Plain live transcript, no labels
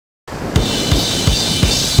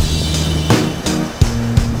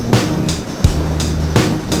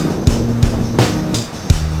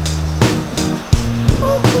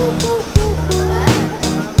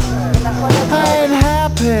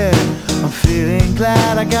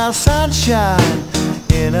glad I got sunshine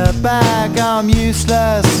in a bag. I'm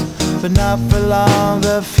useless, but not for long.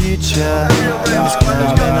 The future is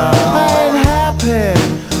coming on. I ain't happy,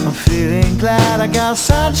 I'm feeling glad I got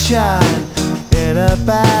sunshine in a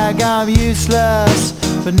bag. I'm useless,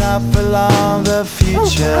 but not for long. The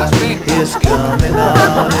future is coming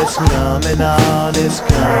on. It's coming on. It's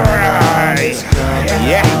coming on. It's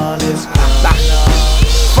coming on. It's coming on.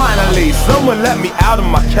 Finally, someone let me out of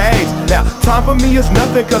my cage. Now, time for me is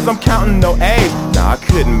nothing cause I'm counting no A's. Nah, I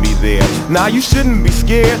couldn't be there. Nah, you shouldn't be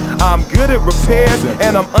scared. I'm good at repairs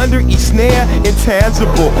and I'm under each snare.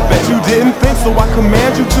 Intangible, bet you didn't think, so I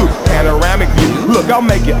command you to. Panoramic view, look, I'll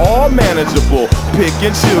make it all manageable. Pick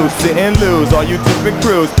and choose, sit and lose, all you different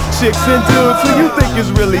crews. Chicks and dudes, who you think is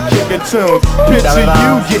really kicking tunes? Picture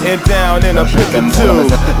you getting down in a pick of two,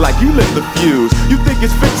 like you lit the fuse. You think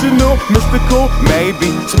it's fictional, mystical, maybe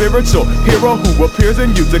spiritual hero who appears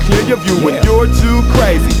in you to clear your view when you're too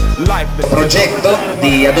crazy. Life is progetto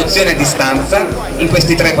di adozione a distanza in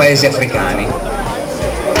questi 3 paesi africani.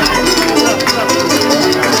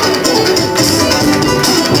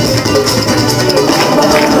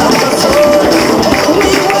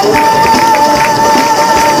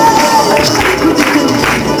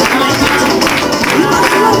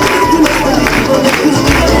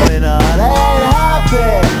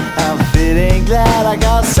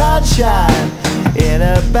 Sunshine in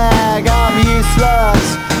a bag. I'm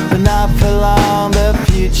useless, but not for long. The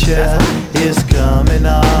future is coming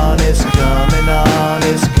on. It's coming on.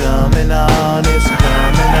 It's coming on. It's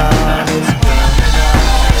coming on. It's coming on.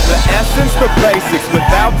 The essence, the basics.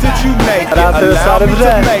 Without it, you make it. Allow me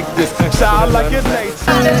to make this child like it's nature.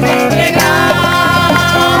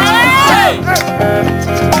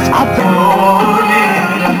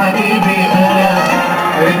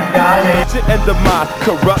 And demise,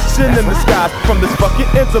 corruption in the skies from this fucking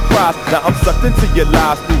enterprise. Now I'm sucked into your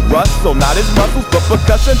lies through rust, so not as muscles but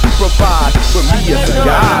percussion to provide for me as a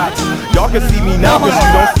guide. Y'all can see me now cause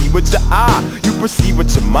you don't see with your eye, you perceive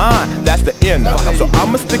with your mind, that's the inner. So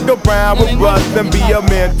I'ma stick around with Russ and be a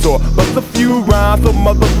mentor. Bust a few rhymes so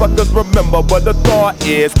motherfuckers remember what the thought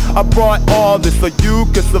is. I brought all this so you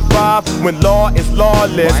can survive when law is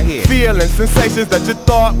lawless. Feeling sensations that you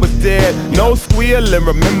thought was dead. No squealing,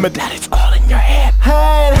 remember that it's all in your head.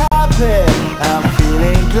 I ain't happy, I'm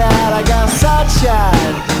feeling glad I got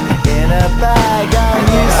sunshine in a bag. I'm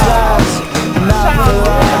useless, not for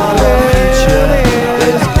long. The future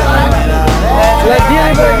is coming on. I'm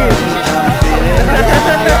feeling glad I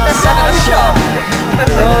got sunshine in a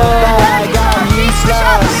bag. I'm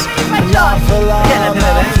useless, not for long.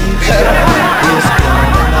 The future is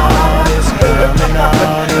coming on. It's coming on. It's coming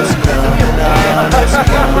on. It's coming on.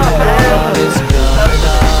 It's coming on.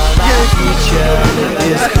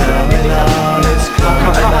 It's coming on, it's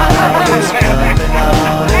coming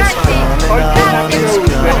on, it's coming on, it's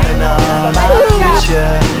coming on, my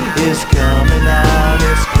future is coming on,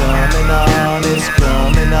 it's coming on, it's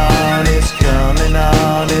coming on, it's coming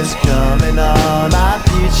on, it's coming on, my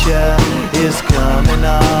future is coming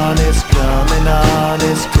on, it's coming on,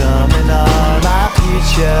 it's coming on, my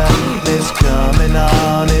future is coming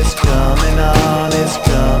on, it's coming on, it's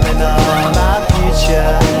coming on.